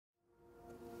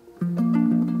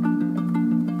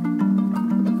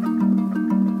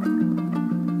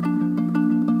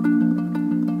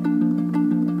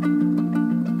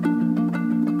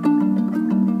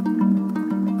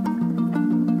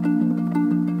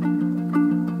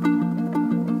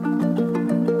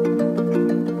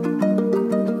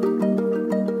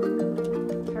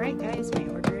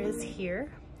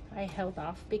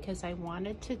off because I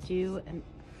wanted to do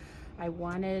I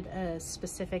wanted a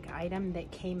specific item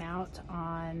that came out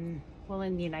on, well,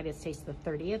 in the United States, the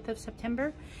 30th of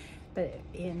September, but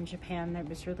in Japan, it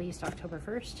was released October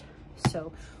 1st.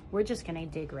 So we're just gonna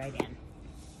dig right in.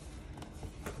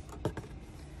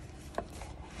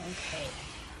 Okay,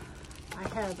 I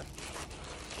have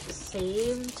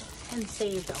saved and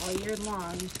saved all year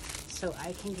long so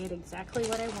I can get exactly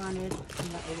what I wanted from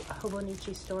the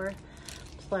Hobonichi store,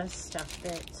 plus stuff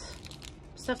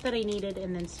that I needed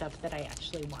and then stuff that I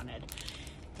actually wanted.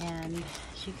 And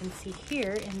as you can see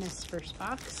here in this first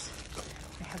box,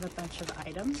 I have a bunch of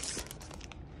items.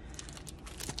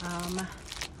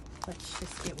 Let's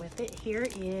just get with it. Here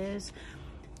is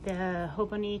the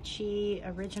Hobonichi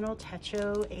Original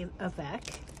Techo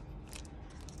Avec.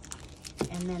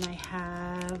 And then I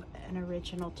have an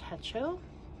Original Techo.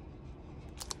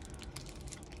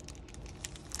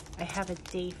 I have a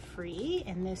Day Free,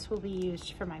 and this will be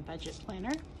used for my budget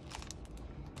planner.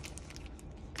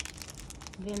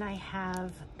 Then I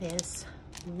have this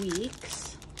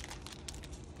Weeks.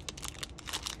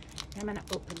 I'm gonna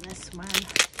open this one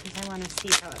because I want to see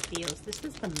how it feels. This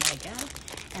is the Mega,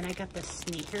 and I got the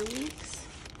Sneaker Weeks.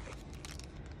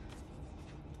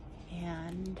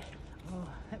 And oh,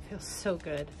 that feels so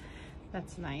good.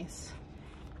 That's nice.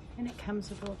 And it comes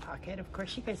with a little pocket. Of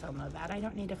course, you guys all know that. I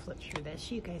don't need to flip through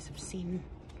this. You guys have seen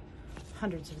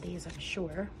hundreds of these, I'm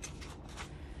sure.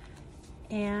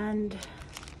 And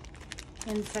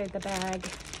inside the bag,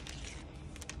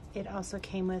 it also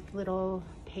came with little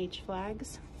page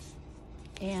flags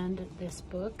and this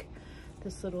book,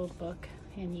 this little book,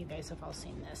 and you guys have all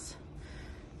seen this.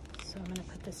 So I'm gonna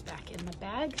put this back in the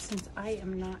bag since I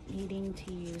am not needing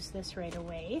to use this right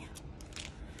away.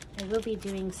 I will be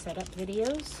doing setup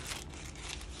videos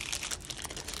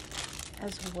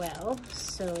as well.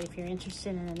 So if you're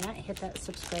interested in that, hit that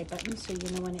subscribe button so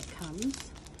you know when it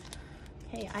comes.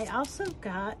 Okay, I also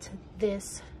got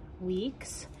this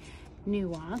week's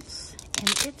Nuance, and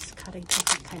it's got a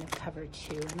different kind of cover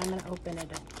too. And I'm gonna open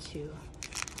it up too.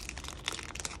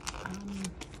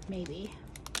 Maybe.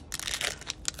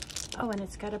 Oh, and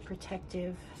it's got a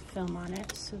protective film on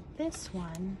it. So this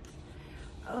one,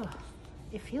 oh,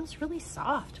 it feels really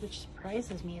soft, which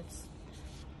surprises me.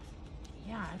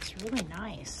 Yeah, it's really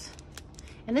nice.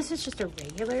 And this is just a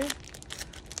regular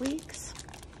Weeks.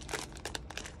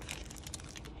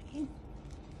 Okay.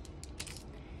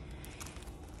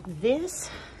 This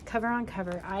cover on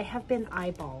cover, I have been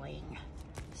eyeballing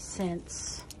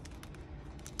since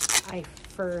I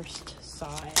first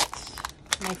saw it.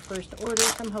 My first order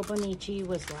from Hobonichi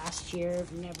was last year.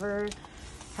 I've never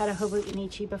had a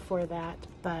Hobonichi before that,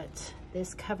 but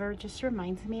this cover just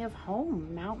reminds me of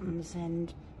home, mountains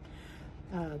and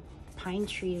pine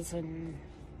trees, and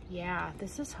yeah,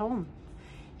 this is home.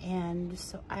 And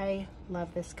so I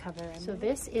love this cover. So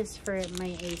this is for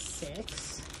my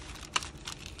A6.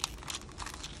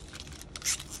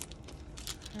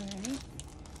 All right,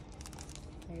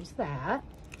 there's that.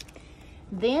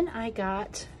 Then I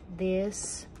got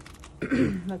this,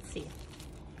 let's see,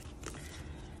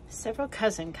 several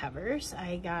cousin covers.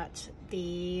 I got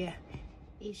the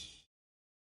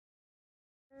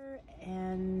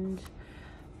and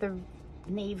the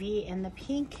navy and the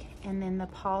pink, and then the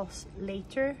Paul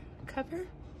Later cover.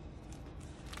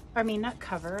 I mean, not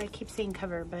cover, I keep saying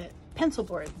cover, but pencil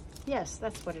board. Yes,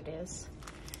 that's what it is.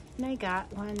 And I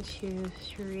got 1, 2,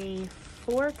 3,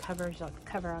 4 covers of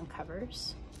cover on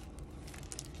covers.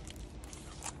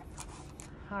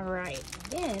 All right,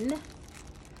 then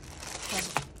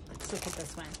let's look at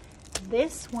this one.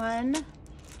 This one,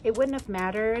 it wouldn't have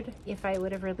mattered if I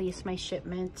would have released my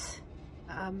shipment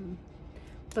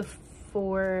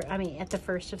before, I mean, at the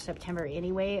 1st of September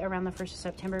anyway, around the 1st of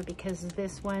September, because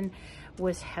this one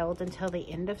was held until the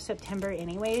end of September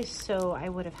anyway, so I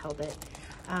would have held it.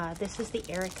 This is the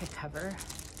Erica cover,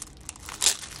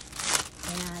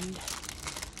 and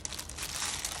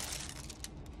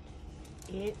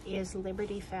it is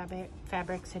Liberty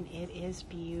Fabrics, and it is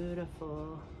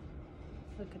beautiful.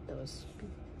 Look at those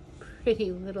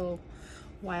pretty little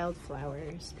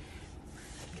wildflowers.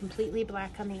 Completely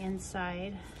black on the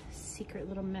inside, secret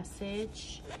little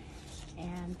message,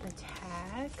 and the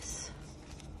tags.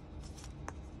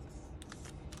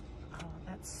 Oh,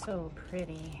 that's so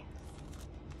pretty.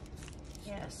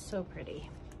 Yes, so pretty.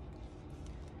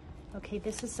 Okay,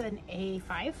 this is an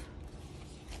A5.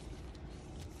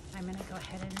 I'm gonna go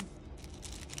ahead and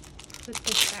put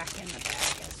this back in the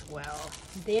bag as well.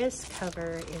 This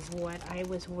cover is what I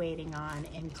was waiting on,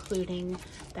 including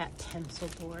that pencil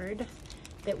board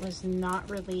that was not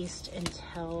released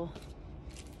until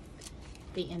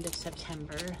the end of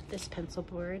September. This pencil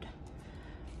board,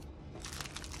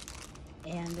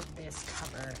 and this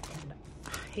cover, and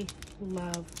I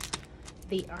love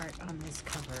the art on this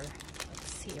cover.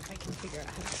 Let's see if I can figure out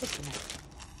how to open it.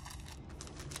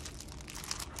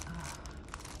 Oh,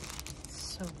 it's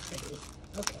so pretty.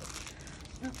 Okay.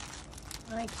 No,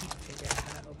 I can't figure out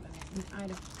how to open it. And I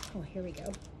don't. Oh, here we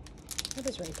go. That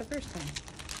was right the first time.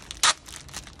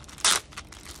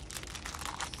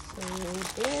 So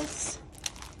this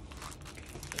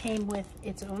came with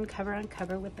its own cover on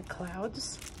cover with the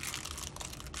clouds,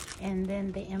 and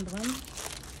then the emblem,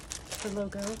 the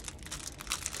logo.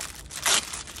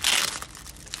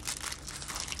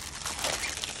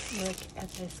 Look at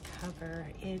this cover.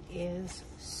 It is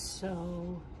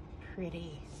so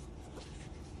pretty.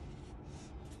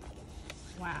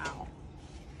 Wow.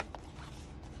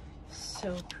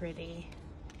 So pretty.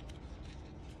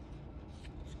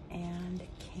 And it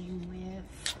came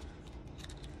with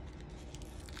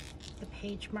the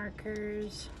page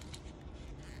markers.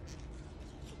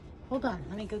 Hold on,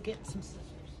 let me go get some scissors.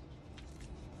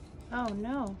 Oh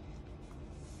no.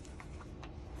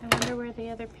 I wonder where the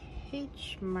other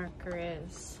page marker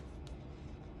is.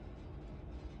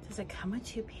 Does it come with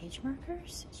 2 page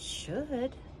markers? It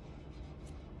should.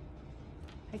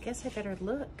 I guess I better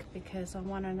look because I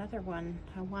want another one.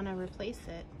 I want to replace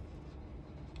it.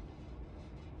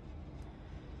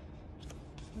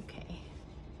 Okay.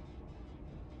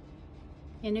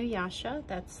 Inuyasha,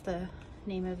 that's the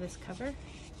name of this cover.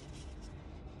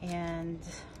 And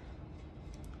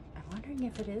I'm wondering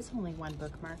if it is only 1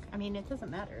 bookmark. I mean, it doesn't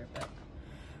matter, but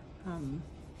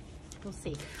we'll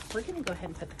see. We're gonna go ahead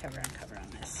and put the cover on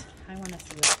this. I wanna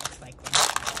see what it looks like when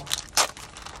it's all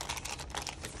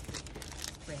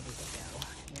ready to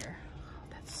go here. Oh,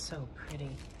 that's so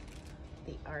pretty.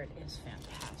 The art is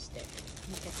fantastic. Let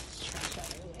me get this trash out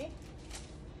of the way.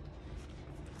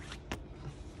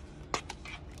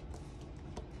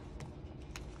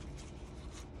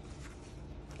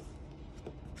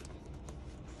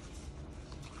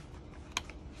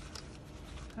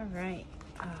 All right,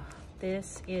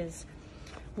 this is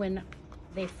when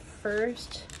they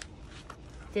first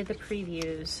did the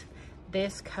previews.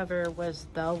 This cover was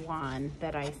the one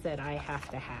that I said I have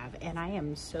to have, and I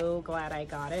am so glad I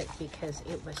got it because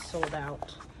it was sold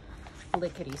out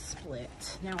lickety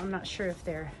split. Now I'm not sure if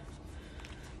they're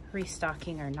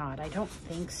restocking or not. I don't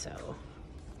think so.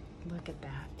 Look at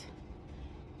that.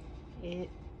 It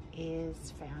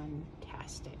is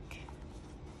fantastic.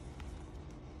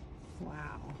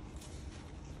 Wow.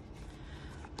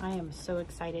 I am so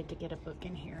excited to get a book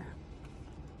in here.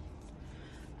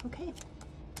 Okay.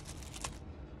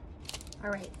 All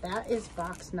right, that is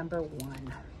box number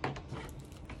 1.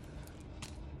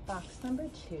 Box number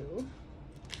 2. Well,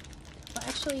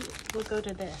 actually, we'll go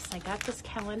to this. I got this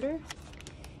calendar,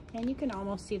 and you can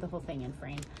almost see the whole thing in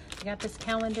frame. I got this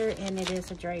calendar, and it is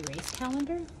a dry erase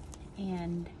calendar,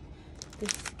 and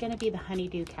this is gonna be the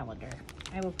honeydew calendar.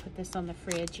 I will put this on the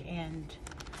fridge and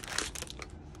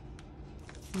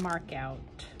mark out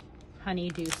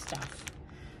honeydew stuff.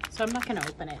 So I'm not gonna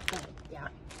open it, but yeah.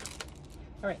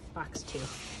 All right, box 2.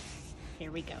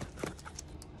 Here we go.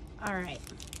 All right,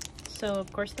 so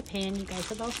of course the pen, you guys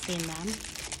have all seen them.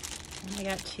 And I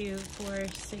got 2, 4,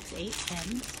 6, 8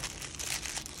 pens.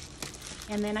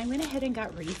 And then I went ahead and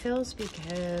got refills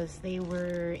because they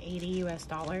were $80 US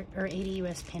or 80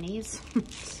 US pennies.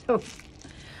 So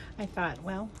I thought,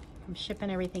 well, I'm shipping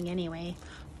everything anyway.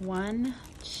 1,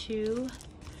 2,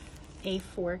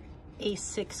 A4,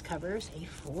 A6 covers,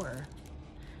 A4.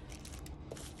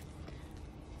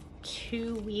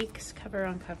 2 weeks cover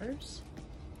on covers.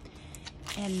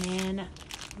 And then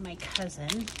my cousin,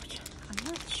 which I'm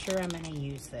not sure I'm gonna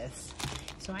use this,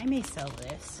 so I may sell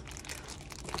this.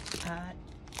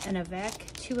 An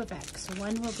Avec, 2 Avec. So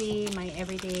one will be my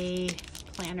everyday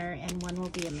planner and one will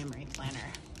be a memory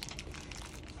planner.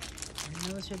 And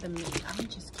those are the meat. I'm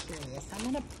just curious. I'm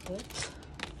gonna put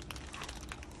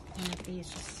one of these,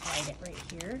 just slide it right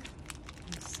here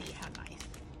and see how nice.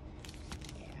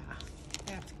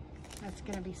 Yeah, that's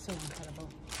gonna be so incredible.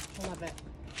 I love it.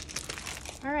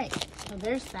 All right, so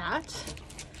there's that.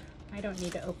 I don't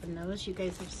need to open those. You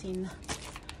guys have seen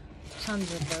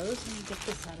tons of those. Let me get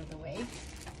this out of the way.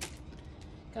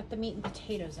 Got the meat and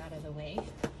potatoes out of the way.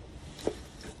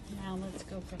 Now let's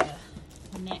go for the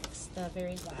next, the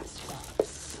very last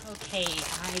box. Okay,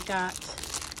 I got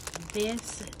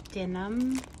this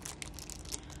denim.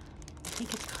 I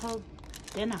think it's called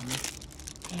denim.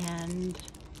 And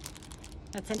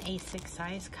that's an A6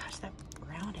 size. Gosh, that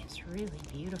brown is really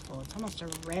beautiful. It's almost a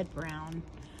red brown.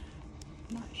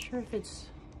 I'm not sure if it's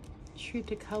true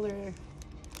to color,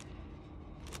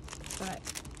 but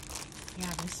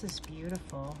Yeah, this is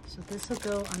beautiful. So this will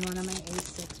go on one of my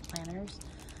A6 planners,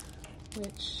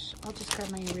 which I'll just grab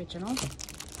my original right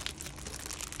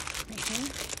here,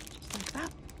 just like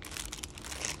that.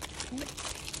 Okay.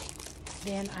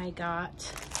 Then I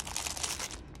got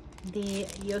the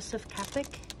Joseph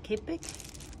Kapik,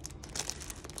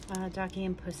 Doggy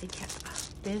and Pussycat. Oh,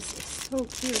 this is so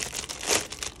cute.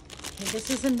 Okay, this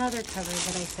is another cover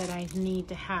that I said I need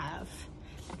to have.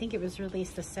 I think it was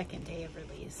released the second day of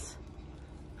release.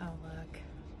 Oh, look.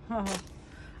 Oh,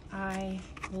 I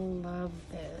love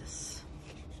this.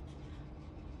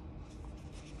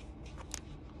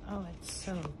 Oh, it's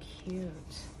so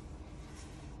cute.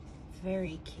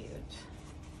 Very cute.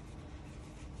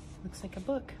 Looks like a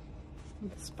book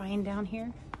with the spine down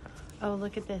here. Oh,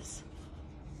 look at this.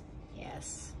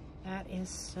 Yes, that is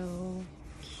so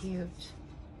cute.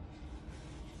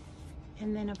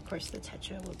 And then, of course, the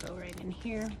Tetra will go right in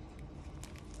here.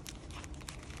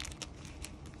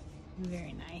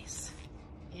 Very nice.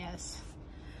 Yes,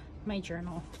 my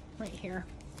journal right here.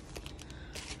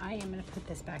 I am going to put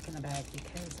this back in the bag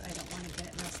because I don't want to get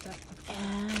it messed up.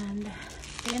 And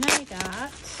then I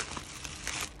got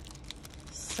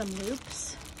some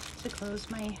loops to close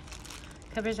my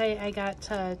covers. I got,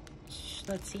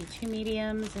 let's see, 2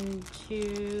 mediums and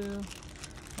 3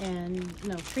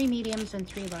 mediums and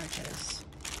 3 larges.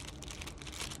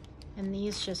 And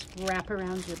these just wrap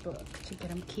around your book to get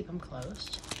them, keep them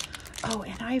closed. Oh,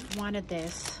 and I've wanted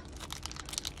this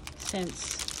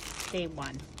since day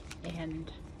one.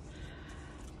 And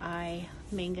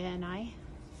Manga and I,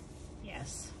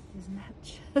 yes, isn't that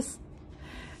just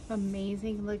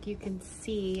amazing? Look, you can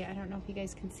see, I don't know if you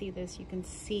guys can see this, you can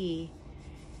see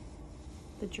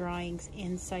the drawings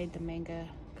inside the manga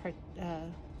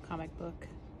comic book.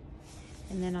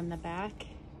 And then on the back,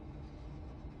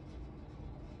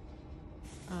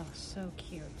 oh, so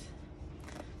cute.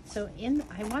 So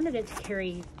I wanted it to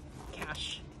carry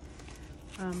cash.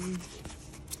 I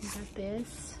got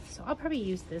this, so I'll probably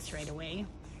use this right away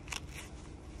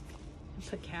and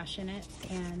put cash in it.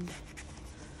 And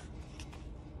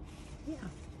yeah,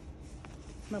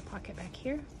 little pocket back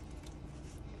here.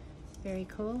 Very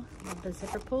cool. Love the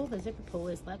zipper pull. The zipper pull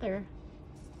is leather.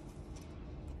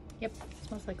 Yep, it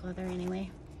smells like leather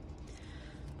anyway.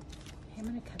 Okay, I'm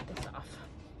gonna cut this off.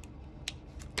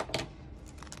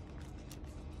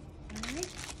 All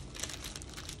right,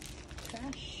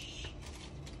 trash.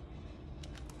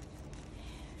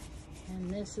 And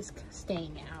this is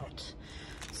staying out.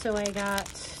 So I got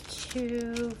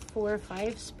 2, 4,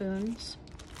 5 spoons.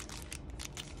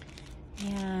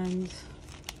 And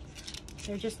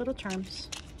they're just little charms.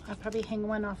 I'll probably hang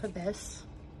one off of this.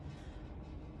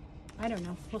 I don't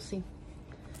know, we'll see.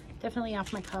 Definitely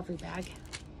off my coffee bag.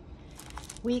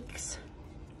 Weeks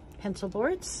pencil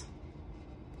boards.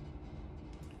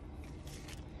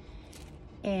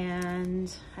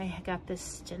 And I got this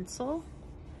stencil.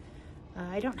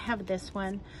 I don't have this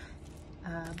one,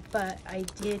 but I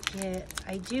do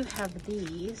have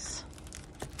these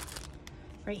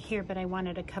right here, but I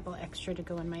wanted a couple extra to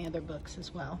go in my other books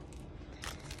as well.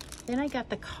 Then I got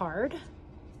the card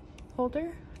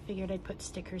holder. Figured I'd put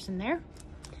stickers in there.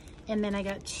 And then I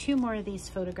got 2 more of these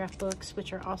photograph books,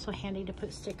 which are also handy to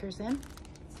put stickers in.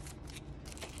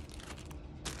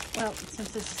 Well, since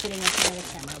this is sitting up by the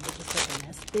camera, we'll just open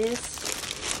this. This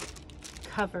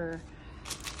cover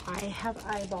I have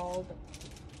eyeballed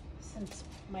since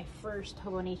my first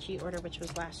Hobonichi order, which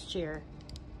was last year.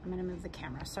 I'm gonna move the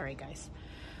camera, sorry guys.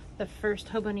 The first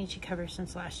Hobonichi cover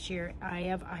since last year. I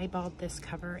have eyeballed this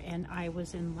cover and I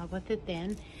was in love with it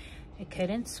then. I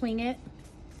couldn't swing it,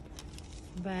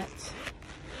 but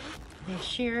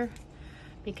this year,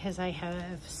 because I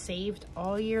have saved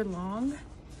all year long,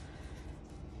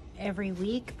 every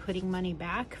week putting money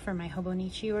back for my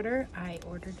Hobonichi order, I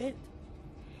ordered it,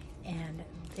 and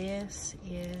this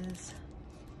is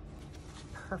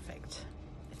perfect.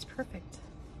 It's perfect.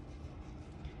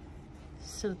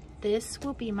 So this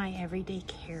will be my everyday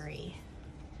carry,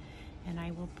 and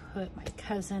I will put my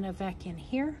cousin Avec in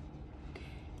here.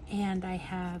 And I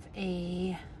have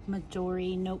a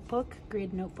Midori notebook,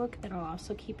 grid notebook, that I'll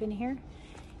also keep in here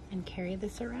and carry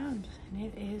this around. And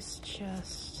it is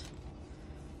just,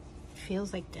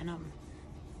 feels like denim,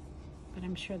 but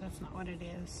I'm sure that's not what it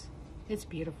is. It's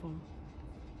beautiful.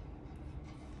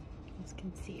 You guys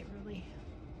can see it really.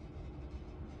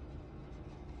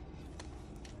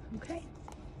 Okay.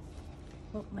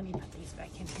 Well, let me put these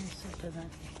back in here so it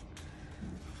doesn't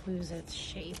lose its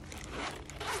shape.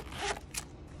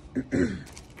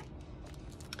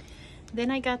 Then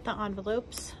I got the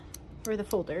envelopes, or the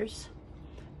folders,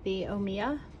 the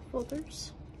Omiya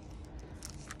folders,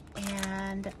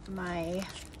 and my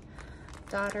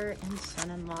daughter and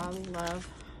son-in-law love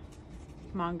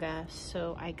manga,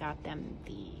 so I got them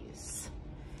these.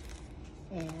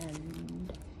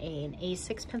 And an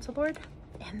A6 pencil board.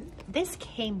 And this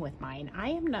came with mine. I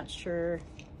am not sure.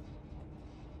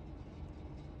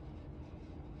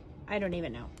 I don't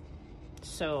even know.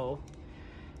 So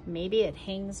maybe it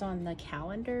hangs on the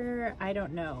calendar. I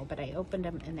don't know, but I opened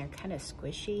them and they're kind of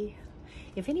squishy.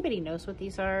 If anybody knows what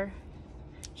these are,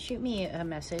 shoot me a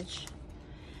message.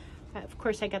 Of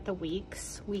course, I got the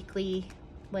weekly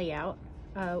layout.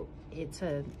 It's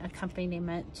an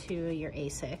accompaniment to your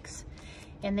A6.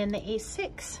 And then the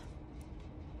A6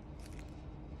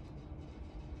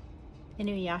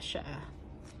 Inuyasha.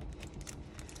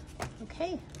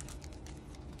 Okay.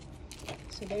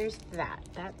 So there's that.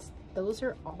 Those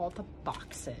are all the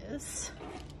boxes.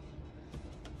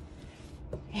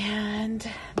 And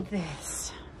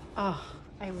this. Oh,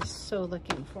 I was so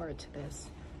looking forward to this.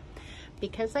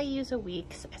 Because I use a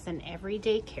Weeks as an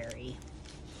everyday carry,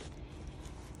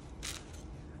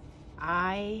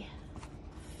 I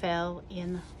fell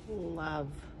in love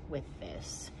with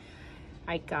this.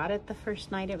 I got it the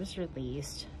first night it was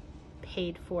released,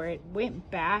 paid for it, went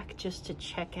back just to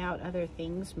check out other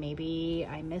things. Maybe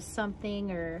I missed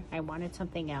something or I wanted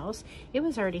something else. It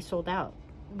was already sold out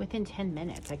within 10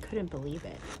 minutes. I couldn't believe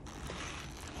it.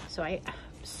 So I'm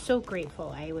so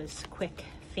grateful I was quick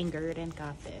fingered and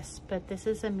got this. But this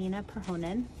is a Mina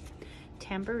Perhonen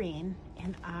tambourine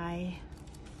and I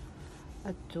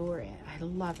adore it. I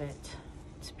love it.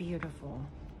 It's beautiful.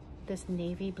 This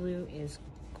navy blue is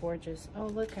gorgeous. Oh,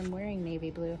 look, I'm wearing navy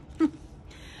blue.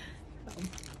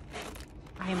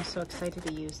 I am so excited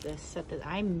to use this, so that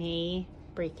I may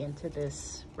break into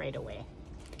this right away.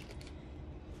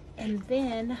 And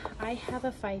then I have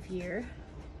a 5-year,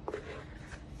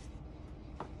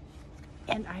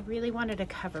 and I really wanted a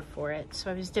cover for it.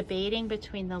 So I was debating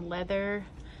between the leather,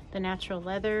 the natural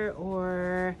leather,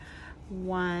 or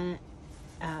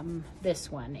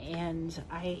this one, and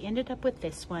I ended up with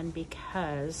this one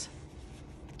because,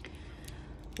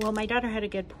 well, my daughter had a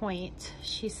good point.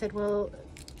 She said, well,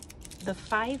 the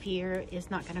 5-year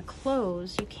is not going to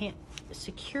close. You can't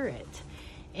secure it.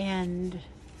 And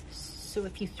so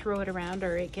if you throw it around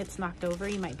or it gets knocked over,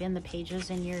 you might bend the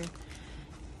pages in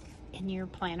your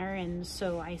planner. And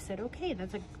so I said, okay,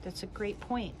 that's a great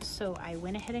point. So I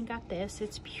went ahead and got this.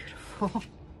 It's beautiful.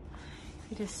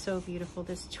 It is so beautiful.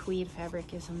 This tweed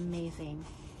fabric is amazing.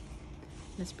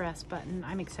 This brass button.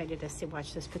 I'm excited to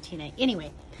watch this patina.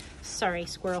 Anyway, sorry,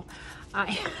 squirrel.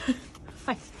 I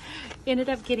ended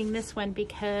up getting this one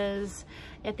because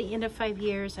at the end of 5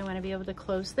 years, I want to be able to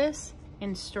close this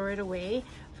and store it away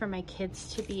for my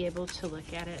kids to be able to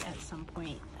look at it at some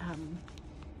point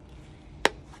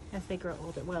as they grow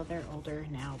older. Well, they're older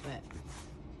now, but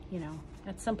you know,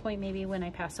 at some point, maybe when I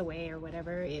pass away or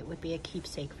whatever, it would be a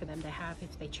keepsake for them to have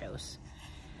if they chose.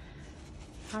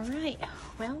 All right,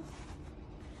 well,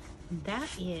 that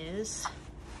is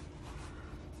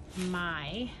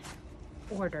my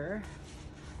order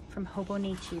from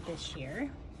Hobonichi this year.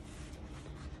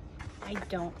 I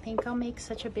don't think I'll make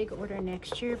such a big order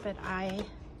next year, but I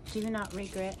do not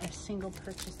regret a single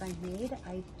purchase I made.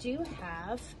 I do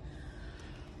have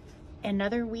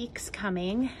another Weeks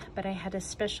coming, but I had to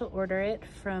special order it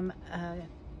from a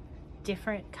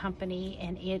different company,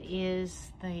 and it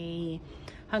is the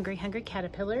Hungry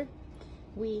Caterpillar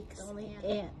Weeks.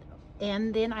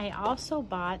 And then I also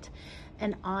bought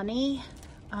an Ani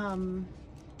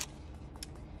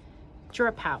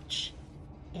drawer pouch,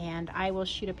 and I will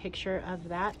shoot a picture of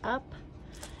that up,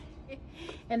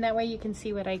 and that way you can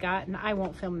see what I got. And I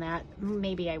won't film that.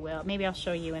 Maybe I will. Maybe I'll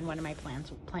show you in one of my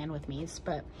plan with me's,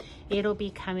 but it'll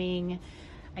be coming,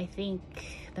 I think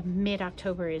the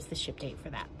mid-October is the ship date for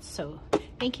that. So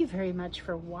thank you very much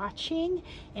for watching,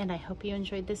 and I hope you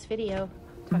enjoyed this video.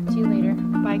 Talk to you later.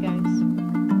 Bye,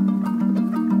 guys.